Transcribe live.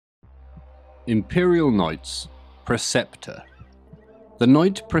Imperial Knights Preceptor. The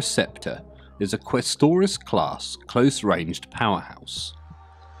Knight Preceptor is a Questoris class close-ranged powerhouse.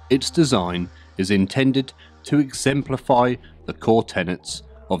 Its design is intended to exemplify the core tenets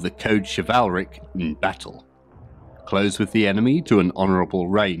of the Code Chivalric in battle. Close with the enemy to an honourable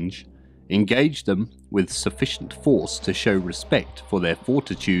range, engage them with sufficient force to show respect for their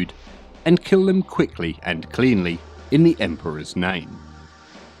fortitude, and kill them quickly and cleanly in the Emperor's name.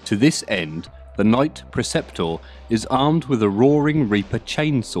 To this end, the Knight Preceptor is armed with a Roaring Reaper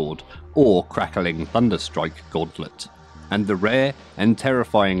chainsword or Crackling Thunderstrike gauntlet, and the rare and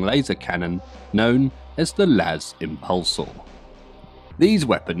terrifying laser cannon known as the Las Impulsor. These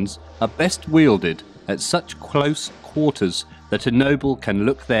weapons are best wielded at such close quarters that a noble can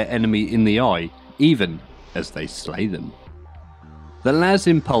look their enemy in the eye even as they slay them. The Las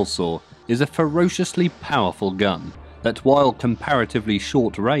Impulsor is a ferociously powerful gun that, while comparatively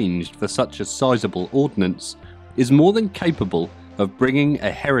short-ranged for such a sizable ordnance, is more than capable of bringing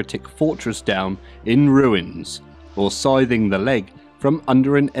a heretic fortress down in ruins, or scything the leg from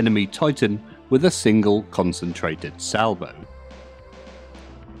under an enemy titan with a single concentrated salvo.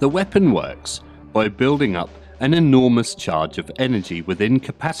 The weapon works by building up an enormous charge of energy within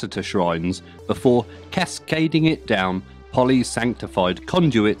capacitor shrines before cascading it down poly-sanctified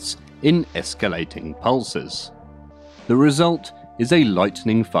conduits in escalating pulses. The result is a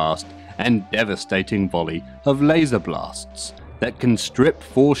lightning-fast and devastating volley of laser blasts that can strip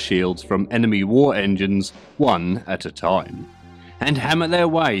force shields from enemy war engines one at a time, and hammer their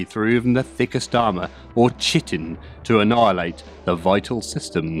way through even the thickest armour or chitin to annihilate the vital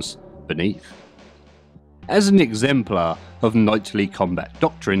systems beneath. As an exemplar of knightly combat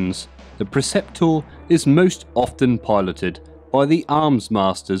doctrines, the Preceptor is most often piloted by the arms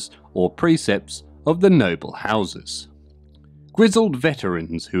masters or precepts of the noble houses. Grizzled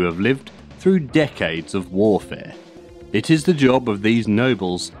veterans who have lived through decades of warfare. It is the job of these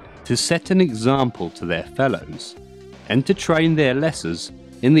nobles to set an example to their fellows, and to train their lessers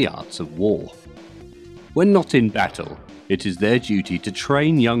in the arts of war. When not in battle, it is their duty to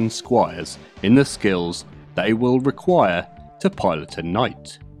train young squires in the skills they will require to pilot a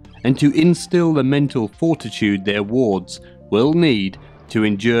knight, and to instill the mental fortitude their wards will need to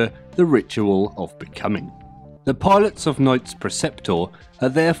endure the ritual of becoming. The pilots of Knights Preceptor are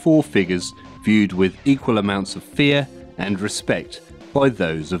therefore figures viewed with equal amounts of fear and respect by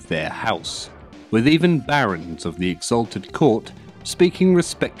those of their house, with even barons of the exalted court speaking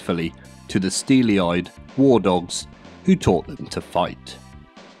respectfully to the steely-eyed war dogs who taught them to fight.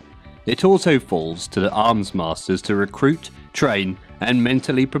 It also falls to the arms masters to recruit, train, and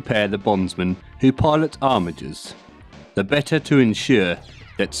mentally prepare the bondsmen who pilot armigers, the better to ensure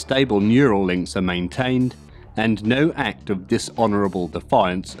that stable neural links are maintained and no act of dishonourable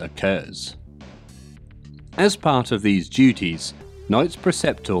defiance occurs. As part of these duties, Knights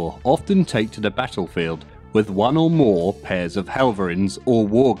Preceptor often take to the battlefield with one or more pairs of halberins or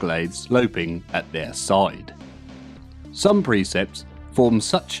warglaives loping at their side. Some precepts form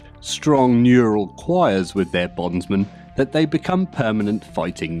such strong neural choirs with their bondsmen that they become permanent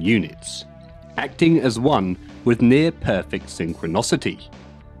fighting units, acting as one with near-perfect synchronicity.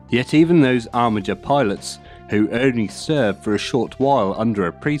 Yet even those armiger pilots who only serve for a short while under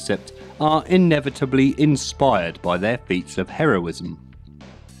a precept are inevitably inspired by their feats of heroism,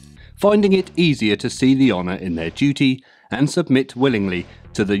 finding it easier to see the honour in their duty and submit willingly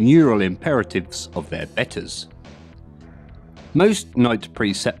to the neural imperatives of their betters. Most Knight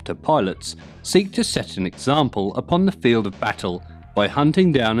Preceptor pilots seek to set an example upon the field of battle by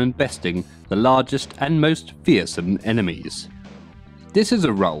hunting down and besting the largest and most fearsome enemies. This is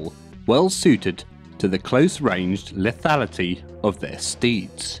a role well suited to the close-ranged lethality of their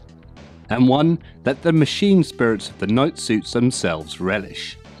steeds, and one that the machine spirits of the knight suits themselves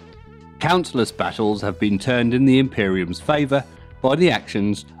relish. Countless battles have been turned in the Imperium's favour by the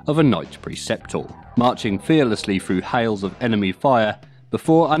actions of a Knight Preceptor, marching fearlessly through hails of enemy fire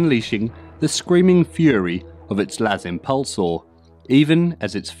before unleashing the screaming fury of its Las Impulsor, even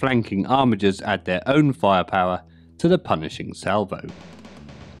as its flanking armigers add their own firepower to the punishing salvo.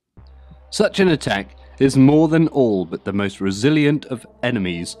 Such an attack is more than all but the most resilient of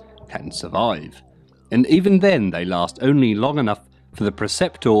enemies can survive, and even then they last only long enough for the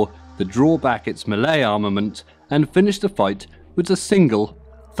Preceptor to draw back its melee armament and finish the fight with a single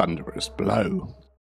thunderous blow.